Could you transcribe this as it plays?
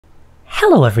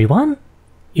Hello everyone,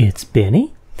 it's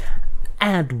Benny,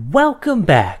 and welcome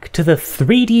back to the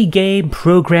 3D game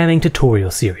programming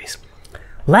tutorial series.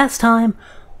 Last time,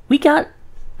 we got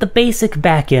the basic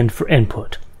backend for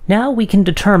input. Now we can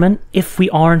determine if we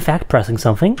are in fact pressing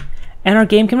something, and our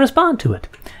game can respond to it.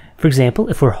 For example,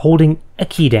 if we're holding a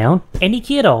key down, any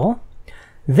key at all,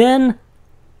 then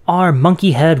our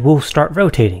monkey head will start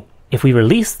rotating. If we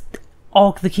release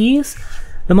all the keys,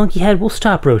 the monkey head will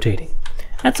stop rotating,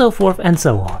 and so forth and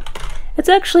so on. It's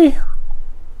actually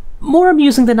more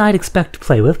amusing than I'd expect to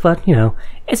play with, but, you know,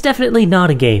 it's definitely not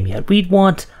a game yet. We'd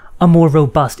want a more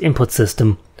robust input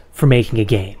system for making a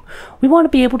game. We want to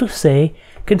be able to, say,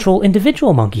 control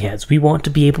individual monkey heads. We want to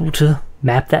be able to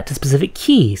map that to specific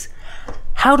keys.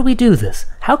 How do we do this?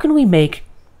 How can we make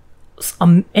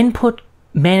an input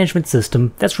management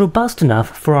system that's robust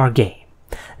enough for our game?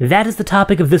 That is the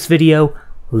topic of this video.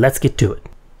 Let's get to it.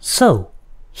 So,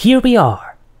 here we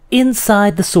are,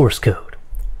 inside the source code.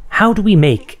 How do we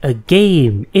make a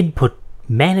game input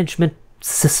management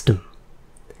system?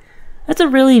 That's a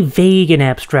really vague and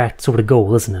abstract sort of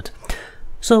goal, isn't it?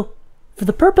 So, for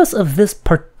the purpose of this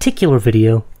particular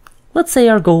video, let's say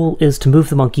our goal is to move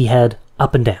the monkey head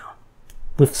up and down,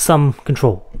 with some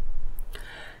control.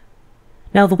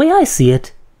 Now, the way I see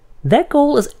it, that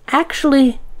goal is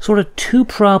actually sort of two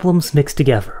problems mixed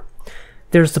together.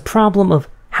 There's the problem of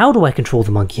how do I control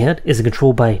the monkey head? Is it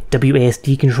controlled by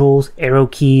WASD controls, arrow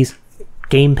keys,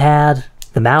 gamepad,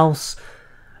 the mouse?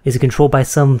 Is it controlled by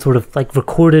some sort of like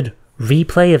recorded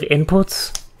replay of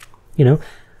inputs? You know,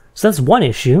 so that's one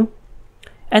issue.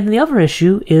 And the other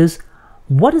issue is,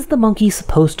 what is the monkey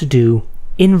supposed to do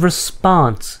in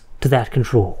response to that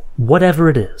control, whatever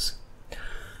it is?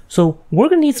 So we're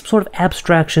going to need some sort of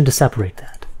abstraction to separate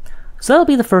that. So that'll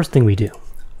be the first thing we do.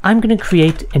 I'm going to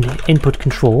create an input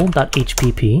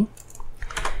control.hpp.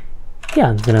 Yeah,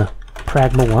 I'm going to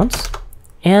pragma once.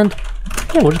 And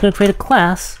yeah, we're just going to create a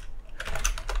class.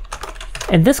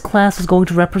 And this class is going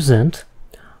to represent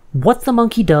what the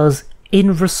monkey does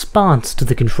in response to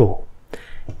the control.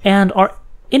 And our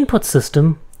input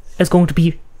system is going to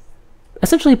be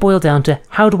essentially boiled down to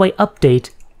how do I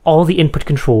update all the input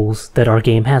controls that our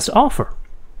game has to offer.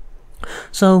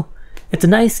 So it's a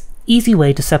nice, easy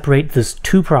way to separate these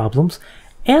two problems,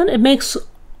 and it makes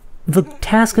the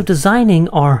task of designing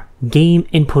our game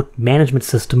input management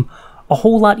system a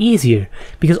whole lot easier,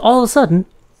 because all of a sudden,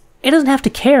 it doesn't have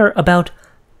to care about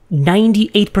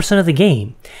 98% of the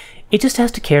game. It just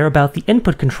has to care about the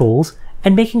input controls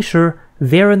and making sure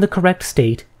they're in the correct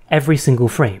state every single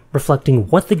frame, reflecting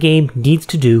what the game needs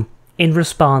to do in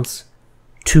response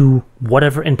to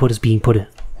whatever input is being put in.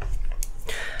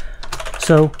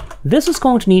 So this is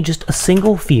going to need just a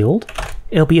single field.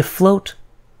 It'll be a float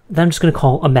that I'm just going to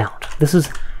call amount. This is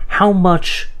how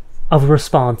much of a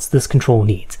response this control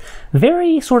needs.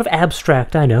 Very sort of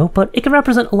abstract, I know, but it can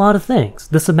represent a lot of things.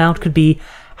 This amount could be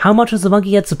how much is the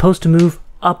monkey head supposed to move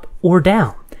up or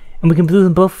down. And we can do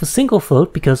them both with a single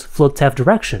float because floats have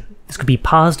direction. This could be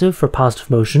positive for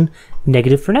positive motion,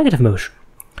 negative for negative motion.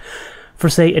 For,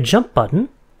 say, a jump button,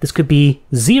 this could be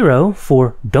 0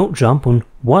 for don't jump and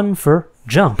 1 for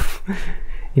jump,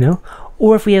 you know?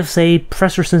 Or if we have, say,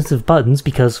 pressure-sensitive buttons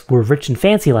because we're rich and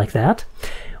fancy like that,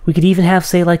 we could even have,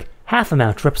 say, like half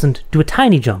amount to represent do a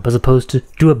tiny jump as opposed to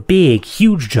do a big,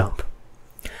 huge jump.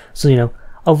 So, you know,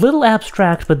 a little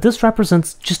abstract, but this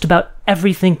represents just about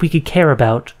everything we could care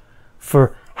about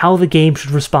for how the game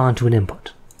should respond to an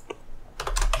input.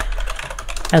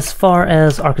 As far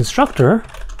as our constructor,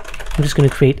 I'm just going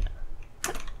to create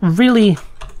a really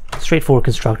straightforward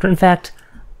constructor. In fact,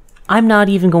 I'm not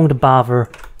even going to bother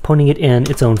putting it in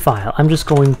its own file. I'm just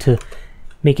going to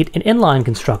make it an inline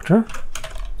constructor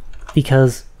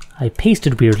because I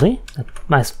pasted weirdly.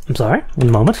 I'm sorry,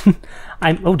 one moment.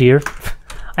 Oh dear.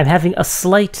 I'm having a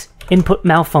slight input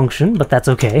malfunction, but that's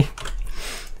okay.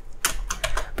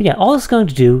 But yeah, all it's going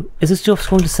to do is it's just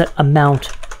going to set amount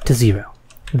to 0.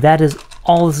 That is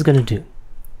all this is going to do.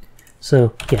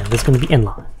 So yeah, this is going to be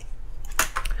inline.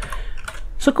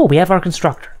 So cool, we have our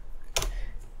constructor.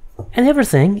 And the other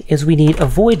thing is we need a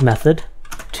void method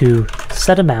to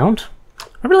set amount.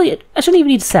 Or really, I shouldn't even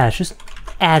need to set, just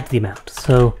add the amount.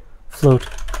 So float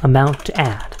amount to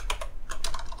add.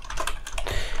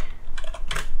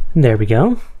 And there we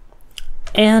go.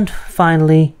 And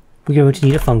finally, we're going to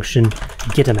need a function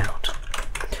getAmount.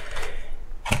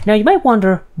 Now you might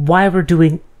wonder why we're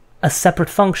doing a separate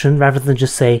function rather than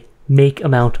just say make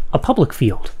amount a public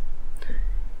field.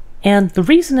 And the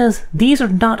reason is these are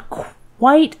not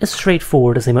quite as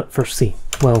straightforward as they might first seem.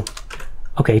 Well,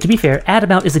 okay, to be fair, add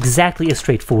amount is exactly as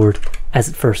straightforward as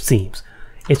it first seems.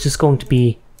 It's just going to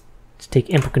be to take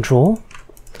input control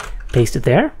paste it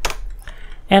there.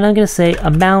 And I'm going to say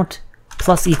amount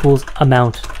plus equals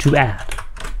amount to add.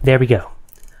 There we go.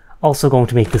 Also going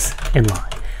to make this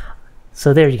inline.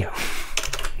 So there you go.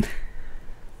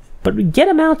 But get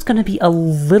amount's going to be a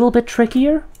little bit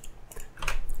trickier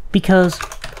because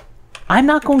I'm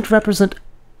not going to represent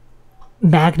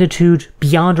magnitude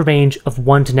beyond a range of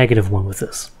 1 to -1 with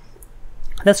this.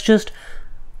 That's just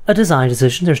a design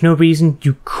decision. There's no reason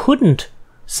you couldn't,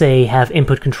 say, have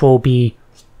input control be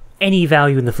any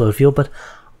value in the float field, but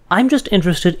I'm just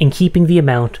interested in keeping the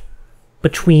amount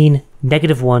between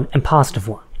 -1 and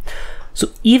 +1. So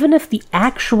even if the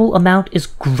actual amount is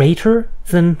greater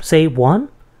than, say, 1,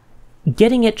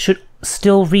 getting it should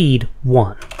still read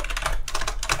 1.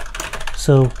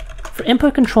 So for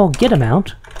input control get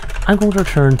amount, I'm going to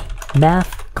return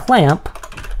math clamp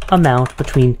amount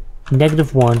between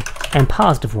 -1 and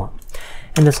 +1.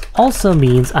 And this also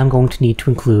means I'm going to need to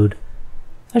include,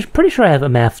 I'm pretty sure I have a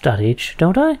math.h,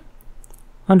 don't I?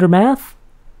 Under math?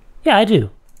 Yeah, I do.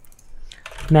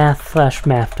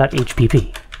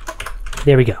 Math/math.hpp.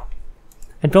 There we go.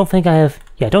 I don't think I have,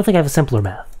 yeah, I don't think I have a simpler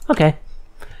math. Okay.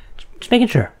 Just making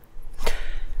sure.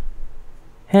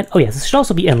 And, oh yeah, this should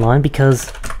also be inline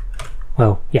because,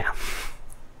 well, yeah.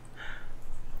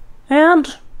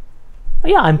 And,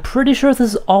 yeah, I'm pretty sure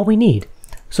this is all we need.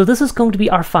 So this is going to be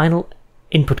our final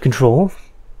input control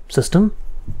system.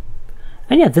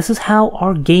 And yeah, this is how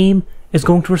our game is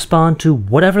going to respond to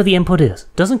whatever the input is.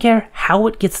 Doesn't care how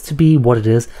it gets to be what it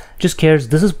is, just cares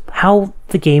this is how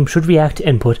the game should react to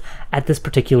input at this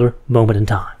particular moment in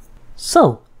time.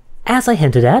 So, as I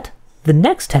hinted at, the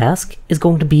next task is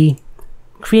going to be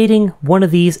creating one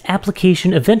of these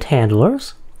application event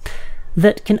handlers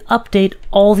that can update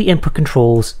all the input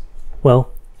controls, well,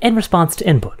 in response to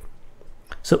input.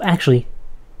 So actually,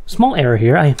 small error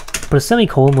here, I put a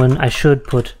semicolon when I should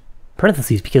put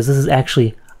parentheses because this is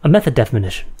actually a method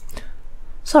definition.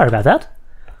 Sorry about that.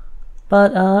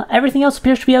 But everything else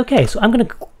appears to be okay, so I'm going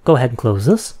to go ahead and close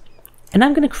this. And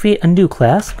I'm going to create a new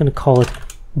class. I'm going to call it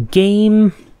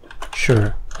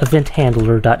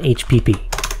eventhandler.hpp.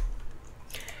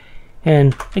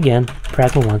 And again,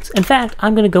 pragma once. In fact,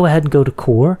 I'm going to go ahead and go to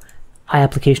core,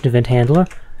 iApplication Event Handler.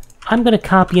 I'm going to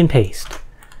copy and paste.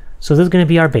 So this is going to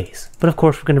be our base. But of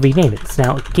course, we're going to rename it. It's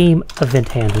now Game Event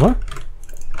Handler.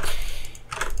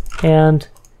 And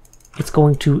it's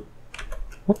going to,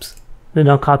 whoops, the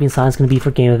no copy and sign is going to be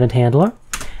for Game Event Handler.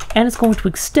 And it's going to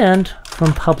extend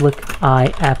from public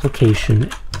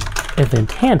iApplication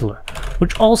Event Handler,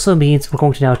 which also means we're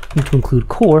going to now need to include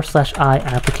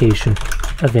core/iApplication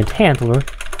Event Handler.hpp.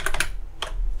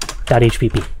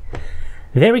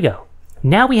 There we go.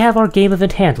 Now we have our Game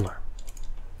Event Handler.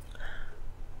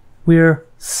 We're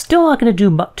still not going to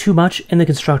do too much in the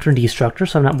constructor and destructor,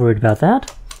 so I'm not worried about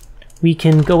that. We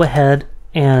can go ahead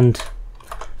and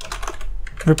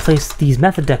replace these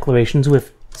method declarations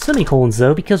with semicolons,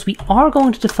 though, because we are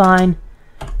going to define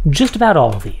just about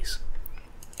all of these.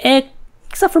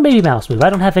 Except for maybe mouse move. I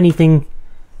don't have anything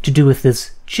to do with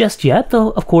this just yet, though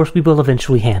of course we will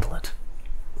eventually handle it.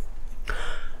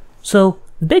 So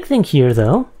the big thing here,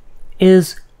 though,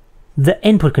 is the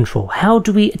input control. How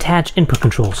do we attach input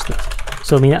controls to this?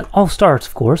 So I mean, that all starts,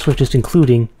 of course, with just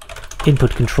including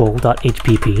input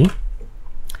control.hpp.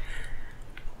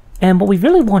 And what we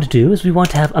really want to do is we want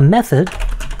to have a method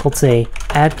called, say,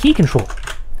 add key control.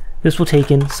 This will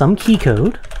take in some key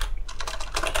code,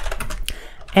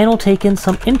 and it'll take in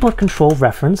some input control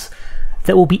reference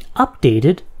that will be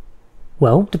updated,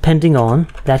 well, depending on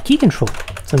that key control.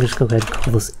 So I'm just going to go ahead and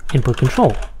call this input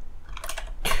control.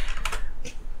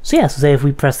 So yeah, so say if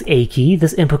we press the A key,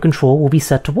 this input control will be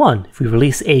set to 1. If we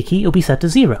release the A key, it'll be set to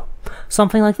 0.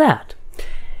 Something like that.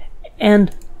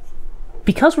 And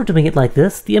because we're doing it like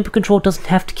this, the input control doesn't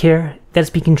have to care that it's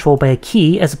being controlled by a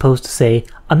key as opposed to, say,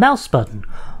 a mouse button,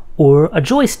 or a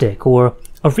joystick, or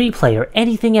a replay, or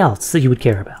anything else that you would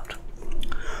care about.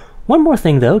 One more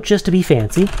thing, though, just to be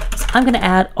fancy, is I'm going to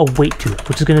add a weight to it,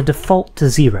 which is going to default to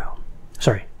 0.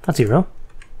 Sorry, not 0,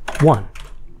 1.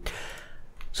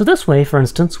 So this way, for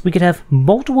instance, we could have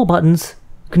multiple buttons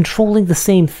controlling the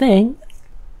same thing,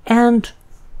 and,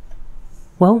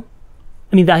 well,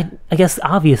 I mean, I guess the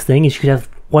obvious thing is you could have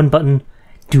one button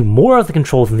do more of the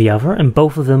control than the other, and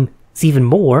both of them is even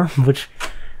more, which,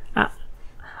 I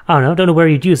don't know where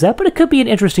you'd use that, but it could be an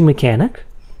interesting mechanic.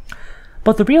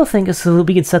 But the real thing is so that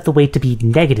we can set the weight to be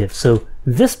negative. So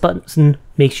this button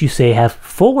makes you, say, have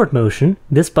forward motion,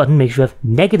 this button makes you have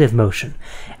negative motion,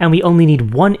 and we only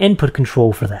need one input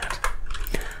control for that.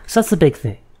 So that's the big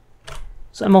thing.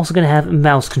 So I'm also going to have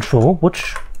mouse control,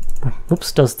 which,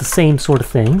 oops, does the same sort of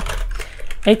thing,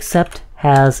 except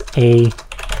has a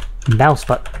mouse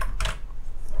button.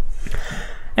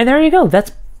 And there you go.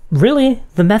 That's really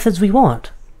the methods we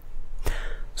want.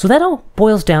 So that all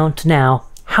boils down to now,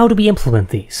 how do we implement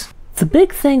these? The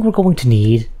big thing we're going to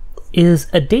need is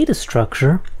a data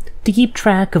structure to keep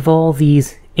track of all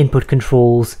these input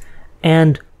controls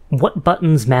and what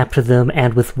buttons map to them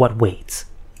and with what weights.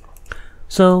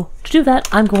 So to do that,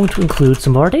 I'm going to include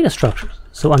some of our data structures.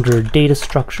 So under data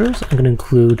structures, I'm going to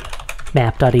include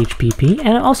map.hpp,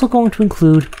 and I'm also going to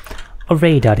include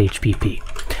array.hpp.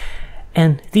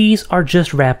 And these are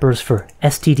just wrappers for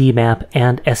std map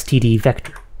and std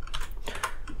vector.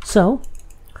 So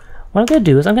what I'm going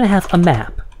to do is I'm going to have a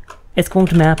map. It's going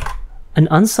to map an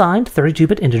unsigned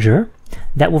 32-bit integer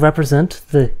that will represent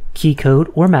the key code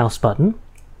or mouse button.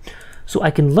 So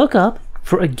I can look up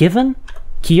for a given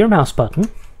key or mouse button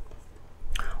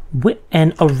with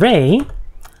an array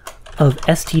of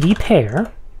std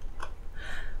pair.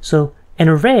 So an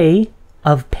array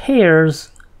of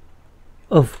pairs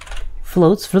of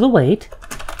floats for the weight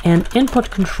and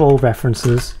input control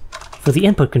references for the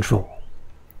input control.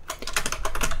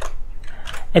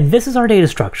 And this is our data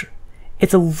structure.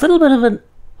 It's a little bit of an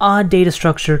odd data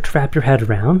structure to wrap your head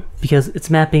around because it's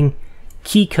mapping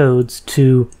key codes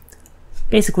to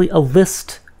basically a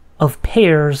list of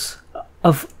pairs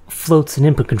of floats and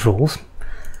input controls.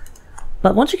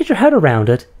 But once you get your head around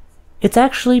it, it's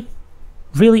actually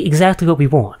really exactly what we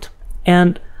want.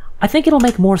 And I think it'll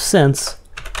make more sense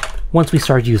once we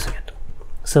start using it.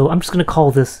 So I'm just going to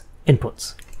call this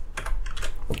inputs.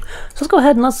 So let's go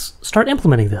ahead and let's start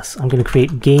implementing this. I'm going to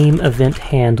create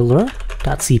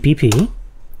GameEventHandler.cpp,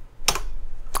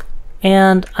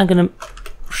 and I'm going to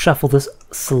shuffle this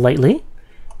slightly.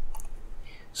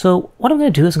 So what I'm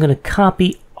going to do is I'm going to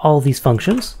copy all these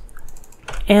functions,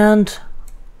 and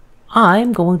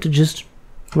I'm going to just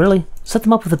really set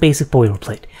them up with a basic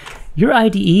boilerplate. Your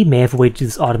IDE may have a way to do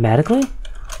this automatically.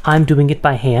 I'm doing it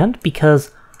by hand because,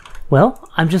 well,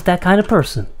 I'm just that kind of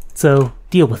person, so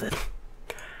deal with it.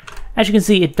 As you can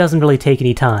see, it doesn't really take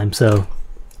any time, so,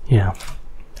 you know,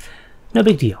 no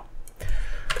big deal.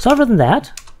 So other than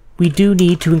that, we do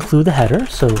need to include the header,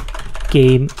 so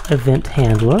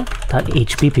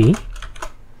GameEventHandler.hpp.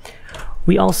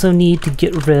 We also need to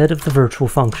get rid of the virtual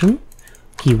function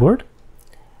keyword,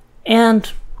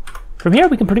 and from here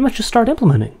we can pretty much just start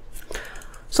implementing.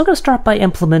 So I'm going to start by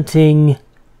implementing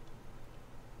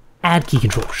add key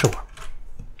control, sure.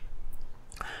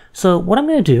 So what I'm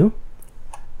going to do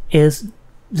is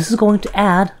this is going to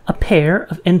add a pair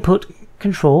of input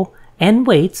control and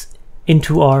weights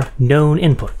into our known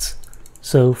inputs.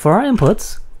 So for our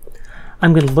inputs,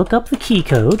 I'm going to look up the key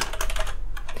code,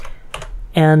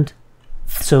 and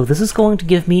so this is going to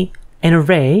give me an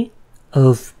array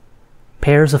of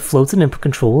pairs of floats and input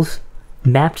controls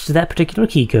mapped to that particular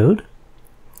key code.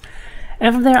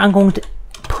 And from there, I'm going to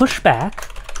push back,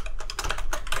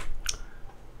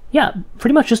 yeah,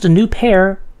 pretty much just a new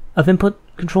pair of input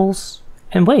controls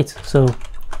and weights. So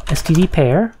std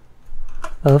pair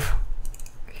of,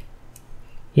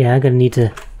 yeah, I'm going to need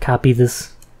to copy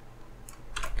this.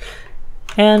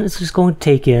 And it's just going to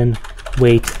take in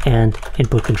weight and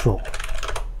input control.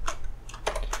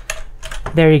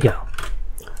 There you go.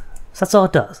 So that's all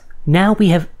it does. Now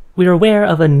we're aware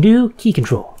of a new key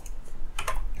control.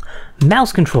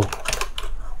 Mouse control.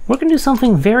 We're going to do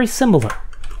something very similar.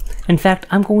 In fact,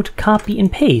 I'm going to copy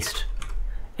and paste,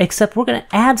 except we're going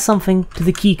to add something to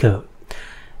the key code.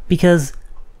 Because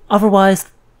otherwise,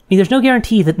 there's no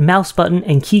guarantee that mouse button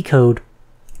and key code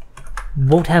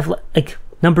won't have, like,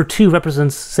 number 2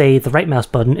 represents, say, the right mouse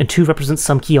button, and 2 represents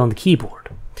some key on the keyboard.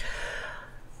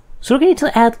 So we're going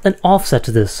to add an offset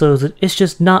to this so that it's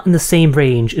just not in the same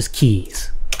range as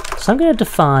keys. So I'm going to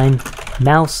define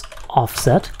mouse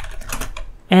offset,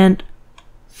 and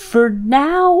for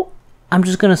now, I'm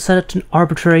just going to set it to an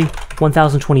arbitrary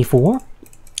 1024.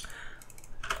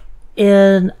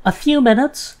 In a few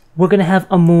minutes, we're going to have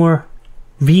a more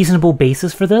reasonable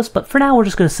basis for this, but for now, we're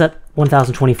just going to set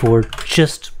 1024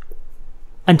 just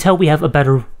until we have a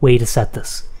better way to set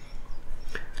this.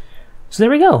 So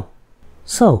there we go.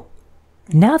 So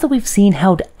now that we've seen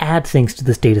how to add things to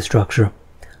this data structure,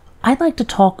 I'd like to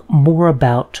talk more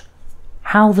about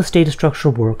how this data structure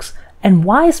works and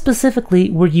why specifically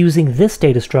we're using this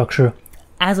data structure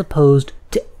as opposed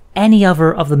to any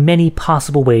other of the many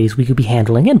possible ways we could be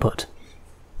handling input.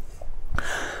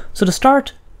 So to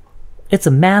start, it's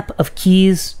a map of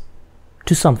keys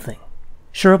to something.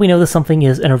 Sure, we know that something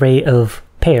is an array of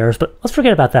pairs, but let's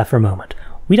forget about that for a moment.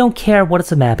 We don't care what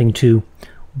it's a mapping to.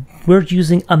 We're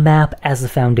using a map as the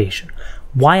foundation.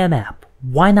 Why a map?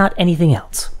 Why not anything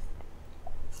else?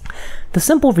 The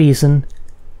simple reason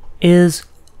is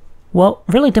Well,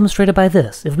 really demonstrated by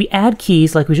this. If we add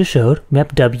keys like we just showed, we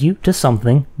map W to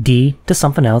something, D to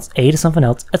something else, A to something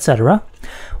else, etc.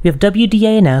 We have W, D,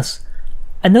 A, and S,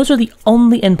 and those are the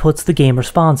only inputs the game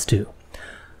responds to.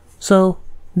 So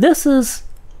this is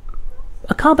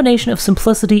a combination of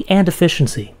simplicity and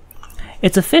efficiency.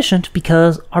 It's efficient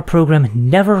because our program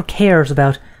never cares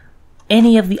about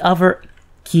any of the other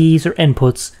keys or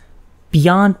inputs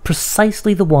beyond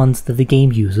precisely the ones that the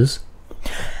game uses.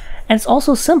 And it's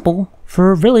also simple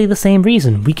for really the same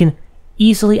reason. We can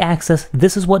easily access,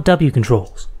 this is what W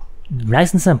controls.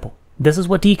 Nice and simple. This is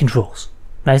what D controls.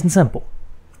 Nice and simple.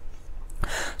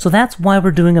 So that's why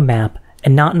we're doing a map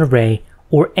and not an array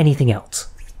or anything else.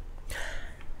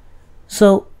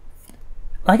 So,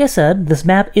 like I said, this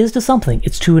map is to something.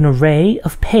 It's to an array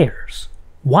of pairs.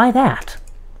 Why that?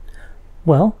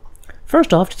 Well,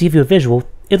 first off, to give you a visual,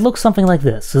 it looks something like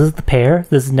this. This is the pair,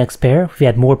 this is the next pair. If we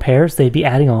had more pairs, they'd be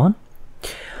adding on.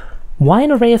 Why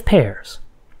an array of pairs?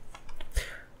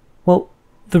 Well,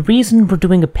 the reason we're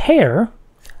doing a pair,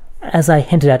 as I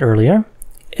hinted at earlier,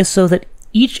 is so that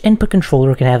each input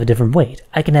controller can have a different weight.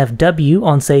 I can have W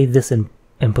on, say, this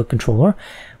input controller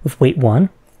with weight 1,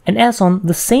 and S on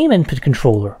the same input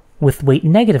controller with weight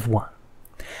 -1.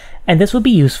 And this would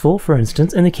be useful, for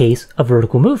instance, in the case of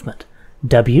vertical movement.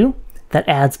 W, that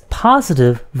adds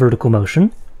positive vertical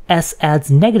motion, S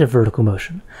adds negative vertical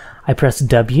motion. I press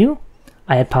W,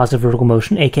 I add positive vertical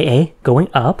motion, aka going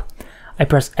up. I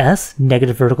press S,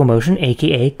 negative vertical motion,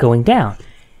 aka going down.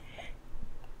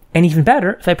 And even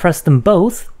better, if I press them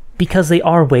both, because they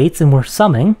are weights and we're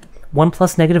summing, 1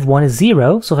 plus -1 is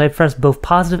 0, so if I press both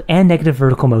positive and negative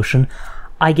vertical motion,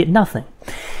 I get nothing.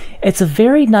 It's a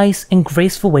very nice and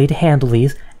graceful way to handle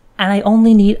these, and I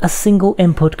only need a single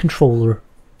input controller.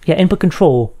 Input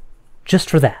control, just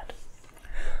for that.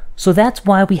 So that's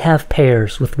why we have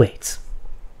pairs with weights.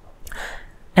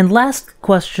 And last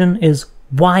question is,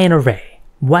 why an array?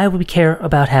 Why would we care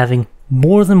about having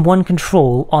more than one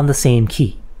control on the same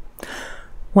key?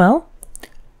 Well,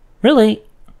 really,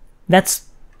 that's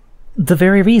the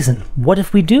very reason. What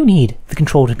if we do need the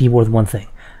control to be more than one thing?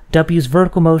 W's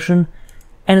vertical motion,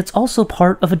 and it's also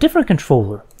part of a different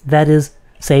controller. That is,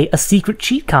 say, a secret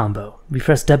cheat combo. We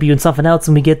press W and something else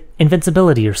and we get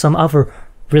invincibility or some other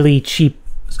really cheap,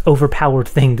 overpowered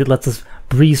thing that lets us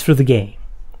breeze through the game.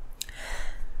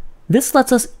 This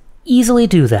lets us easily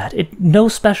do that. No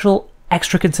special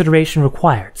extra consideration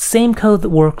required. Same code that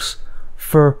works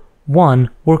for one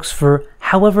works for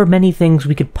however many things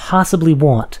we could possibly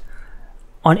want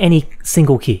on any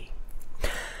single key.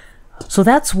 So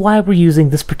that's why we're using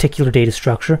this particular data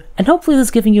structure, and hopefully this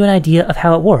is giving you an idea of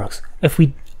how it works. If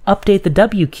we update the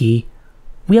W key,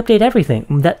 we update everything.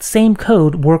 That same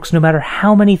code works no matter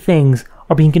how many things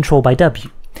are being controlled by W.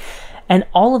 And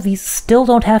all of these still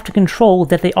don't have to control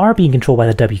that they are being controlled by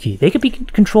the W key. They could be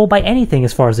controlled by anything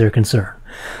as far as they're concerned.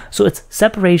 So it's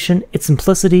separation, it's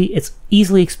simplicity, it's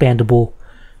easily expandable.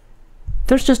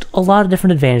 There's just a lot of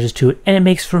different advantages to it, and it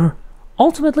makes for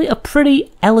ultimately a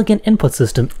pretty elegant input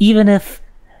system, even if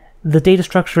the data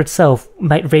structure itself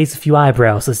might raise a few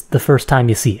eyebrows as the first time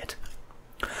you see it.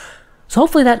 So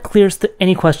hopefully that clears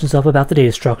any questions up about the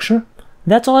data structure.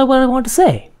 That's all I wanted to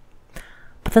say.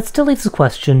 But that still leaves the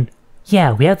question,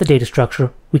 yeah, we have the data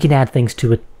structure, we can add things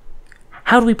to it.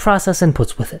 How do we process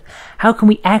inputs with it? How can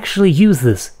we actually use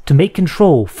this to make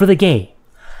control for the game?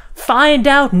 Find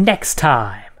out next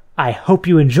time! I hope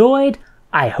you enjoyed,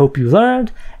 I hope you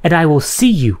learned, and I will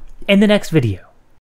see you in the next video.